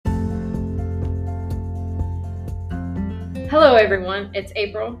Hello everyone, it's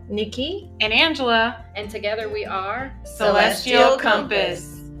April, Nikki, and Angela, and together we are Celestial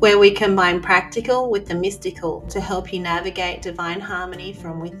Compass, where we combine practical with the mystical to help you navigate divine harmony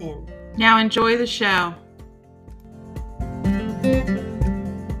from within. Now enjoy the show.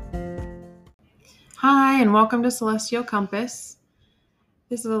 Hi, and welcome to Celestial Compass.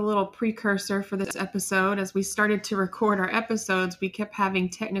 This is a little precursor for this episode. As we started to record our episodes, we kept having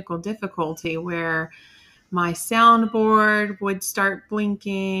technical difficulty where my soundboard would start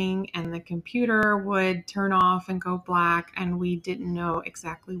blinking and the computer would turn off and go black, and we didn't know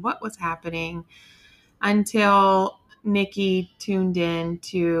exactly what was happening until Nikki tuned in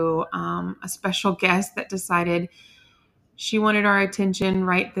to a special guest that decided she wanted our attention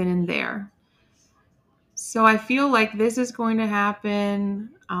right then and there. So I feel like this is going to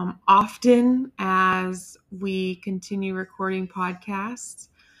happen often as we continue recording podcasts.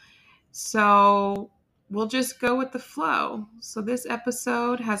 So we'll just go with the flow. So this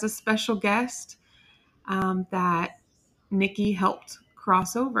episode has a special guest that Nikki helped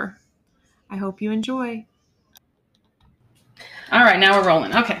cross over. I hope you enjoy. All right, now we're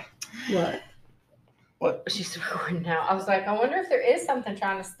rolling. Okay. What? She's recording now. I was like, I wonder if there is something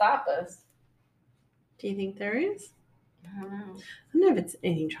trying to stop us. Do you think there is? I don't know. I don't know if it's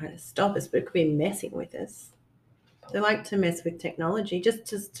anything trying to stop us, but it could be messing with us. They like to mess with technology just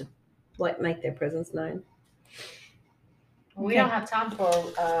to make their presence known. We don't have time for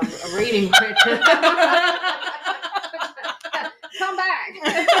a reading. Come back.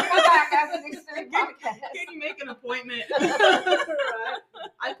 Come back after these 3 podcasts. Can you make an appointment? Right.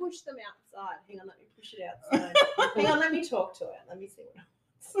 I pushed them outside. Hang on, let me push it outside. Hang on, let me talk to it. Let me see what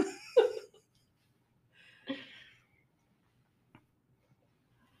happens.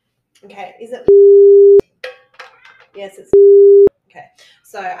 Okay, is it? Yes, it's okay.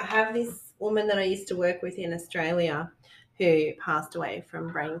 So I have this woman that I used to work with in Australia who passed away from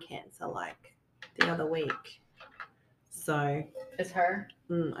brain cancer like the other week. So It's her?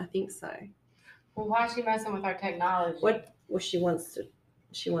 I think so. Well, why is she messing with our technology? What? Well, she wants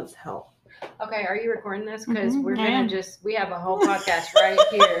help. Okay, are you recording this? Because we're I going am. to we have a whole podcast right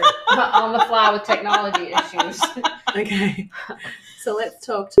here on the fly with technology issues. Okay. So let's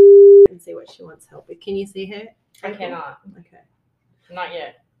talk to her and see what she wants help with. Can you see her? I cannot. Okay. Not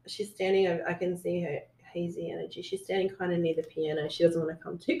yet. She's standing over, I can see her hazy energy. She's standing kind of near the piano. She doesn't want to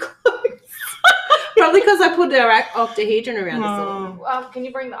come too close. Probably because I put our octahedron around us all. Can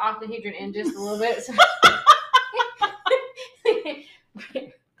you bring the octahedron in just a little bit?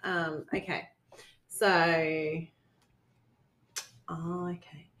 Okay.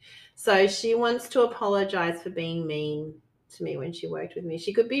 So she wants to apologize for being mean to me when she worked with me.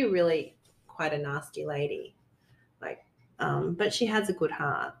 She could be really quite a nasty lady, but she has a good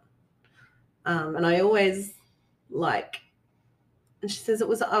heart. And I always and she says I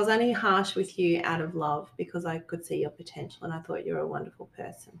was only harsh with you out of love because I could see your potential and I thought you were a wonderful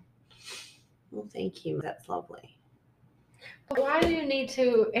person. Well, thank you. That's lovely. But why do you need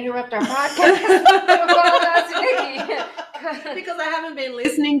to interrupt our podcast? Because I haven't been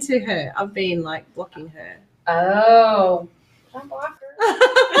listening to her. I've been blocking her. Oh. Don't block her.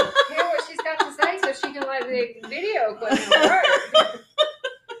 Hear what she's got to say so she can let the video equipment work.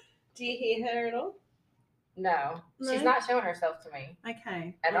 Do you hear her at all? No. No? She's not showing herself to me.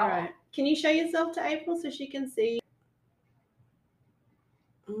 Okay. At all. Right. Can you show yourself to April so she can see?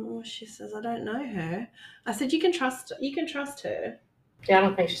 Oh, she says, I don't know her. I said, you can trust her. Yeah, I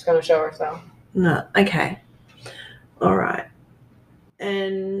don't think she's going to show herself. No. Okay. All right.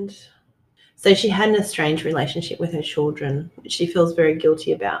 And so she had an estranged relationship with her children, which she feels very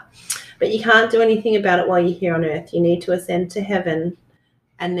guilty about. But you can't do anything about it while you're here on earth. You need to ascend to heaven,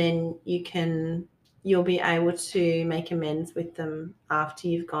 and then you'll be able to make amends with them after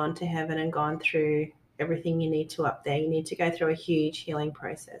you've gone to heaven and gone through everything you need to up there. You need to go through a huge healing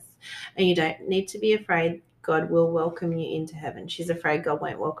process, and you don't need to be afraid. God will welcome you into heaven. She's afraid God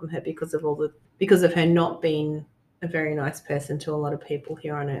won't welcome her because of her not being a very nice person to a lot of people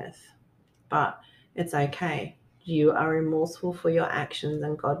here on earth. But it's okay. You are remorseful for your actions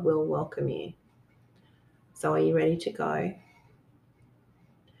and God will welcome you. So are you ready to go?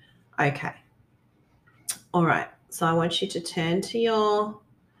 Okay. All right. So I want you to turn to your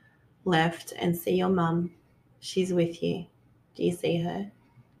left and see your mum. She's with you. Do you see her?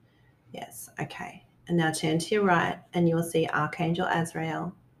 Yes. Okay. And now turn to your right and you will see Archangel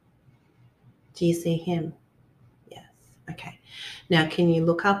Azrael. Do you see him? Yes. Okay. Now can you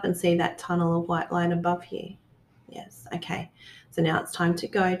look up and see that tunnel of white light above you? Yes. Okay. So now it's time to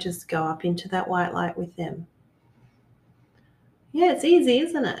go. Just go up into that white light with them. Yeah, it's easy,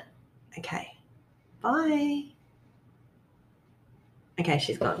 isn't it? Okay. Bye. Okay,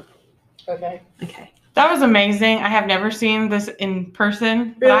 she's gone. Okay. Okay. That was amazing. I have never seen this in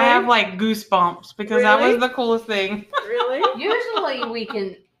person, but I Really? have like goosebumps because that Really? was the coolest thing. Really?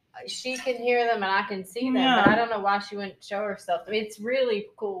 Usually she can hear them and I can see them, Yeah. but I don't know why she wouldn't show herself. I mean, it's really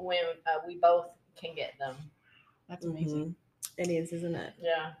cool when we both can get them. That's amazing. It is, isn't it?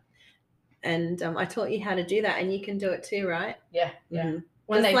 Yeah. And I taught you how to do that, and you can do it too, right? Yeah. Yeah. Mhm.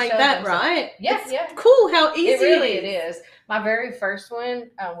 When Just they like show that, themselves. right? Yeah, It's yeah. cool how easy It is. My very first one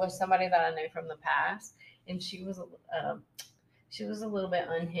was somebody that I knew from the past, and she was a little bit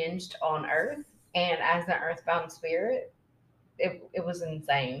unhinged on Earth, and as an earthbound spirit, it was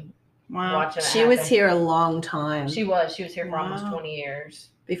insane Wow. watching it She was happen. here a long time She was here for almost Wow. 20 years.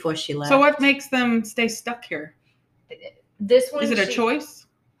 before she left. So what makes them stay stuck here? This one Is it a choice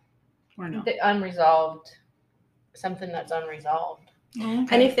or no? The unresolved, something that's unresolved. Oh, okay.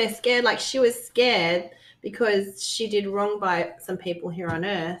 And if they're scared, like she was scared because she did wrong by some people here on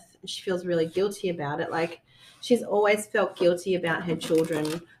Earth, and she feels really guilty about it. Like she's always felt guilty about her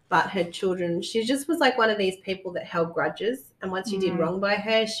children, but her children, she just was like one of these people that held grudges. And once you did wrong by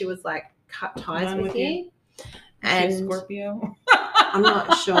her, she was like cut ties Done with with you. Is she a Scorpio? I'm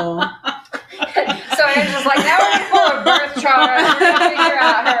not sure. So Angela's like, now we're going to pull a birth chart. We're going to figure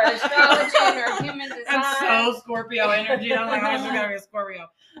out her astrology and her human design. That's so Scorpio energy. I'm like, oh, she's gotta be a Scorpio.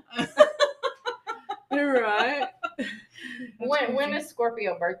 You're right. When is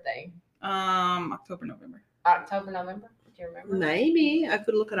Scorpio birthday? October, November. October, November? Do you remember? Maybe I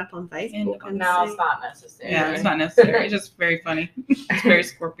could look it up on Facebook. And No, see. it's not necessary. Yeah, it's not necessary. It's just very funny. It's very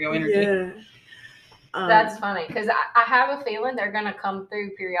Scorpio energy. Yeah. That's funny because I have a feeling they're going to come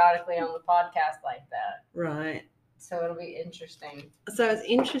through periodically on the podcast like that. Right. So it'll be interesting. So it's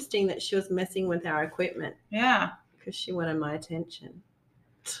interesting that she was messing with our equipment Yeah. because she wanted my attention.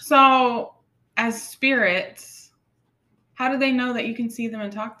 So, as spirits, how do they know that you can see them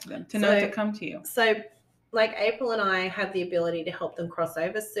and talk to them to know to come to you? So, like April and I have the ability to help them cross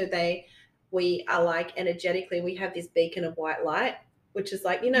over. So we are like energetically, we have this beacon of white light, which is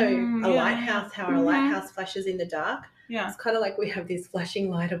like, a lighthouse, how our lighthouse flashes in the dark. Yeah. It's kind of like we have this flashing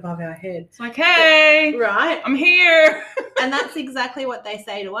light above our head. It's like, hey, Right? I'm here. And that's exactly what they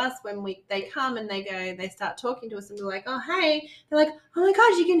say to us when they come and they start talking to us and we're like, oh, hey. They're like, oh my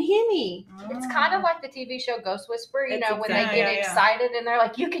gosh, you can hear me. It's kind of like the TV show Ghost Whisperer, It's when they exactly- get excited and they're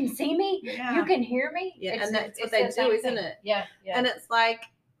like, you can see me? Yeah. You can hear me? Yeah, It's and that's the- what they it's the do, same isn't thing. it? Yeah, yeah. And it's like,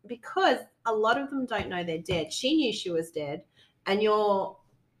 because a lot of them don't know they're dead. She knew she was dead and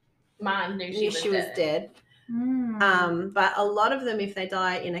Mine knew knew she was dead. Mm. But a lot of them, if they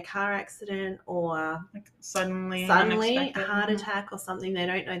die in a car accident or Like suddenly a unexpected. heart attack or something, they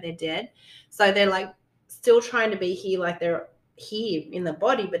don't know they're dead. So they're like still trying to be here, like they're here in the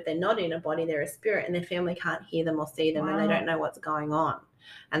body, but they're not in a body, they're a spirit, and their family can't hear them or see them, and they Wow. don't know what's going on,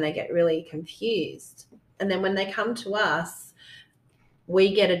 and they get really confused. And then when they come to us,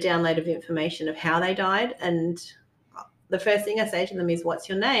 we get a download of information of how they died, and the first thing I say to them is, what's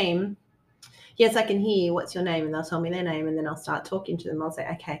your name? Yes, I can hear you. What's your name? And they'll tell me their name, and then I'll start talking to them. I'll say,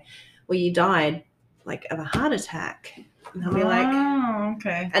 okay, well, you died like of a heart attack. And they'll be like, oh,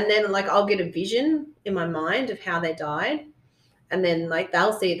 okay. and then like I'll get a vision in my mind of how they died, and then like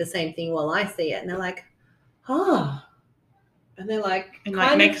they'll see the same thing while I see it, and they're like, oh, and they're like, It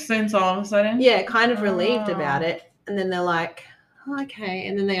like makes sense all of a sudden. yeah, kind of relieved Oh. about it, and then they're like, oh, okay,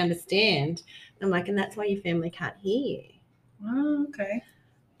 and then they understand. And I'm like, and that's why your family can't hear you. Oh, okay.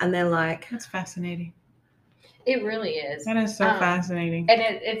 And they're like, That's fascinating. It really is. That is so fascinating. And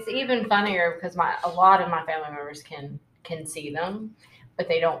it's even funnier because a lot of my family members can see them, but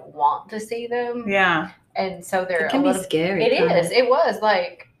they don't want to see them. Yeah. And so they're it can a be little scary. It can't is. It was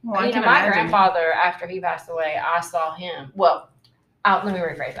like, Well, I my can imagine. grandfather, after he passed away, I saw him. Well, let me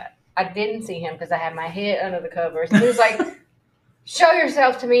rephrase that. I didn't see him because I had my head under the covers. And he was like, show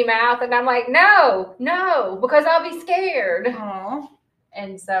yourself to me, mouth. And I'm like, no, because I'll be scared. Aw.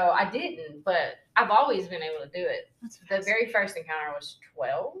 And so I didn't, but I've always been able to do it. That's The fascinating. very first encounter was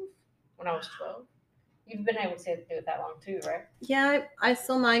 12, when I was 12. You've been able to do it that long too, right? Yeah, I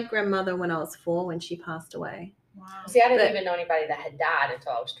saw my grandmother when I was 4 when she passed away. Wow. See, I didn't But- even know anybody that had died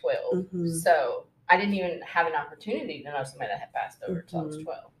until I was 12. Mhm. So I didn't even have an opportunity to know somebody that had passed over until I was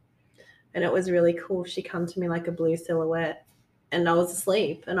 12. And it was really cool. She come to me like a blue silhouette, and I was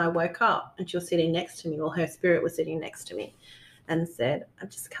asleep, and I woke up, and she was sitting next to me. Well, her spirit was sitting next to me, and said, "I've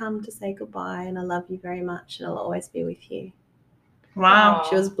just come to say goodbye, and I love you very much, and I'll always be with you." Wow.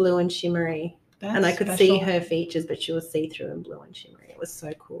 She was blue and shimmery, That's and I could special. see her features, but she was see-through and blue and shimmery. It was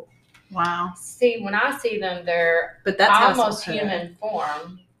so cool. Wow. See, when I see them, they're But that's how I saw almost her. human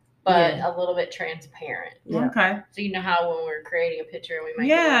form, but Yeah. a little bit transparent. Yeah. Okay. So you know how when we're creating a picture and we make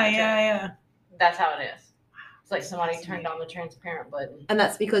Yeah, it look yeah. that's how it is. It's like somebody Fascinating. turned on the transparent button. And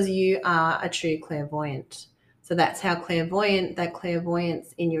that's because you are a true clairvoyant. So that's how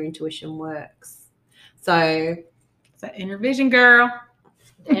clairvoyance in your intuition works. So, It's that inner vision, girl.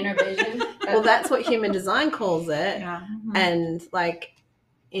 The inner vision. well, that's what human design calls it. Yeah. Mhm. And like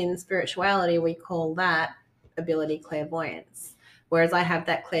in spirituality, we call that ability clairvoyance. Whereas I have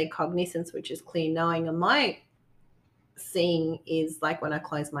that claircognizance, which is clear knowing, and my seeing is like when I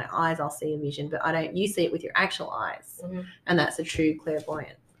close my eyes, I'll see a vision, but you see it with your actual eyes. Mhm. And that's a true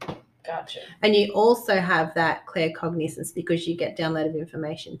clairvoyant. Gotcha. And you also have that claircognizance because you get downloaded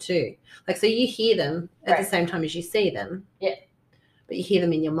information too. Like, so you hear them at the Right. same time as you see them. Yeah. But you hear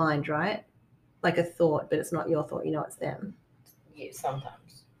them in your mind, right? Like a thought, but it's not your thought. You know it's them. Yeah,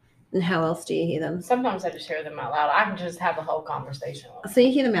 sometimes. And how else do you hear them? Sometimes I just hear them out loud. I can just have a whole conversation with them. So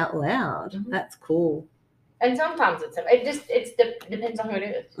you hear them out loud. Mhm. That's cool. And sometimes it depends on who it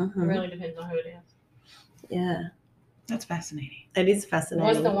is. Mhm. It really depends on who it is. Yeah. That's fascinating. It is fascinating.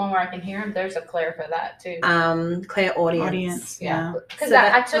 What's the one where I can hear them? There's a Claire for that too. Clairaudience. Audience. Yeah. Because So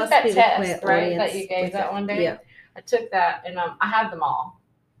that I took must that be the test, right? clairaudience That you gave with that it. one day. Yeah. I took that, and I have them all.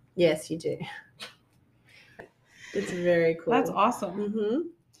 Yes, you do. It's very cool. That's awesome.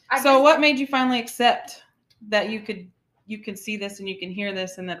 Mm-hmm. So what made you finally accept that you can see this and you can hear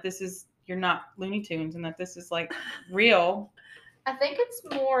this and that this is, you're not Looney Tunes and that this is like real? I think it's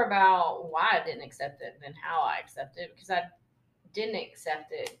more about why I didn't accept it than how I accept it, because I didn't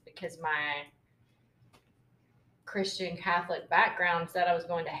accept it because my Christian Catholic background said I was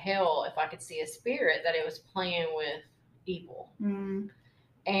going to hell if I could see a spirit, that it was playing with evil. Mm.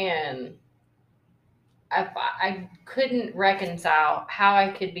 And I couldn't reconcile how I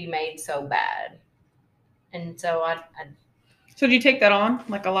could be made so bad. And so So did you take that on?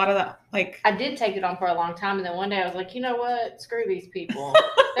 Like a lot of that, like I did take it on for a long time. And then one day I was like, you know what? Screw these people.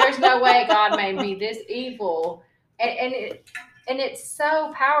 There's no way God made me this evil. And it's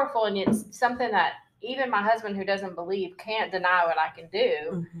so powerful. And it's something that even my husband, who doesn't believe, can't deny what I can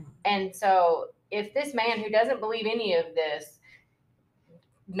do. Mm-hmm. And so if this man who doesn't believe any of this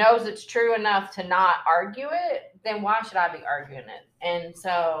knows it's true enough to not argue it, then why should I be arguing it? And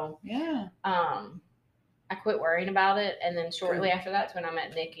so yeah. I quit worrying about it. And then shortly after that's when I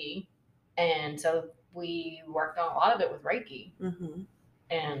met Nikki. And so we worked on a lot of it with Reiki. Mm-hmm.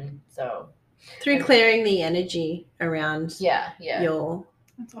 And so through clearing the energy around your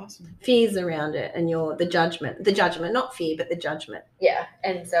That's awesome. fears around it and the judgment, not fear, but the judgment. Yeah.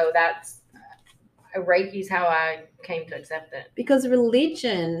 And so that's Reiki's how I came to accept it. Because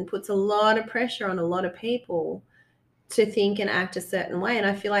religion puts a lot of pressure on a lot of people to think and act a certain way. And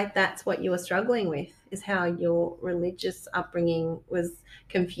I feel like that's what you were struggling with, is how your religious upbringing was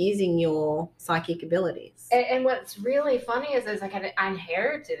confusing your psychic abilities. And what's really funny is like I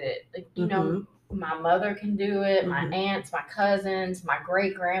inherited it. Like, you know, my mother can do it, my aunts, my cousins, my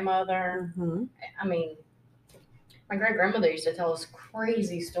great-grandmother. Mm-hmm. I mean, my great-grandmother used to tell us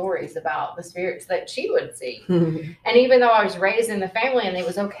crazy stories about the spirits that she would see. And even though I was raised in the family and it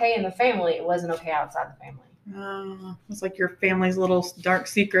was okay in the family, it wasn't okay outside the family. It's like your family's little dark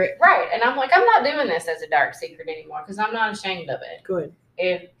secret. Right. And I'm like, I'm not doing this as a dark secret anymore because I'm not ashamed of it. Good.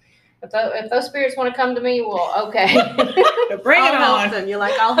 If those spirits want to come to me, well, okay. Bring it I'll on. help them. You're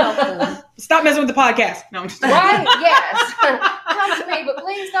like, I'll help them. Stop messing with the podcast. No, I'm just Right? Yes. Come to me, but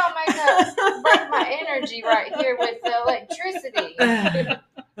please don't break my energy right here with the electricity.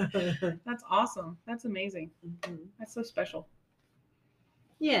 That's awesome. That's amazing. That's so special.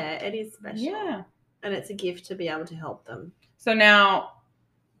 Yeah, it is special. Yeah. And it's a gift to be able to help them. So now,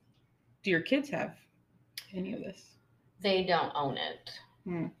 do your kids have any of this? They don't own it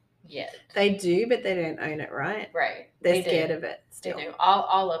yet. They do, but they don't own it, right? Right. They're scared of it They still. do.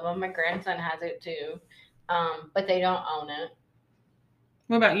 All of them. My grandson has it too. But they don't own it.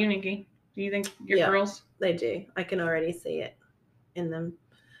 What about you, Nikki? Do you think your girls? They do. I can already see it in them.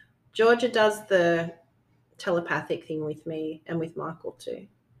 Georgia does the telepathic thing with me and with Michael too.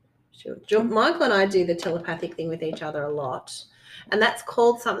 Michael and I do the telepathic thing with each other a lot. And that's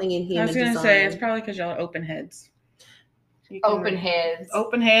called something in human design. I was going to say, it's probably because y'all are open heads. Open heads.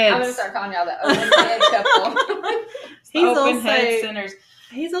 Open heads. I'm going to start calling y'all the open head couple. He's open head sinners.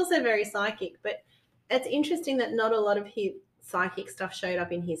 He's also very psychic, but it's interesting that not a lot of his psychic stuff showed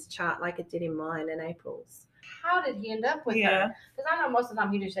up in his chart like it did in mine and April's. How did he end up with her? Because I know most of the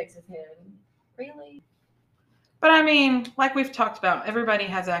time he just shakes his head. Really? But I mean, like we've talked about, everybody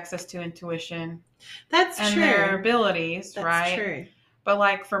has access to intuition. That's and true. Their abilities, That's right? True. But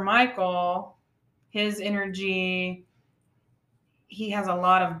like for Michael, his energy, he has a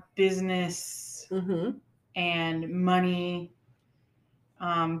lot of business Mm-hmm. and money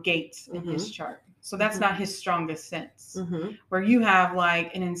gates in his chart. So that's not his strongest sense. Mm-hmm. Where you have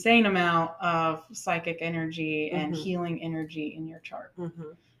like an insane amount of psychic energy and healing energy in your chart.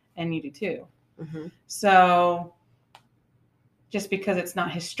 Mm-hmm. And you do too. Mm-hmm. So just because it's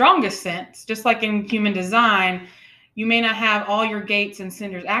not his strongest sense, just like in human design, you may not have all your gates and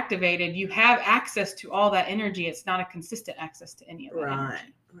centers activated. You have access to all that energy. It's not a consistent access to any of that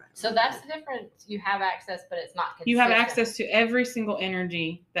energy. Right. So that's the difference. You have access, but it's not consistent. You have access to every single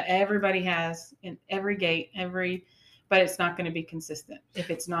energy that everybody has in every gate, but it's not going to be consistent if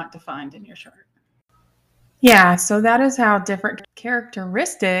it's not defined in your chart. Yeah, so that is how different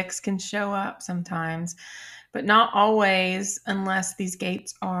characteristics can show up sometimes, but not always unless these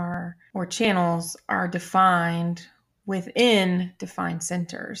gates or channels are defined within defined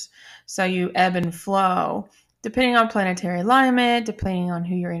centers. So you ebb and flow depending on planetary alignment, depending on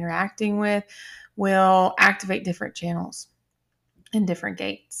who you're interacting with, will activate different channels and different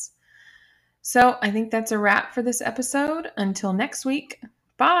gates. So I think that's a wrap for this episode. Until next week,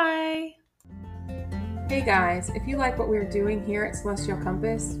 bye. Hey guys, if you like what we're doing here at Celestial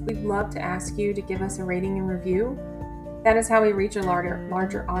Compass, we'd love to ask you to give us a rating and review. That is how we reach a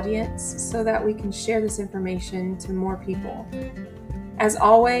larger audience so that we can share this information to more people. As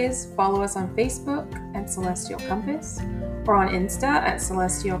always, follow us on Facebook at Celestial Compass or on Insta at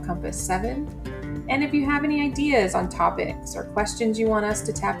Celestial Compass 7. And if you have any ideas on topics or questions you want us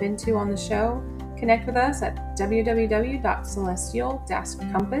to tap into on the show, connect with us at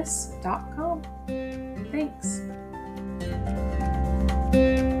www.celestial-compass.com. Thanks.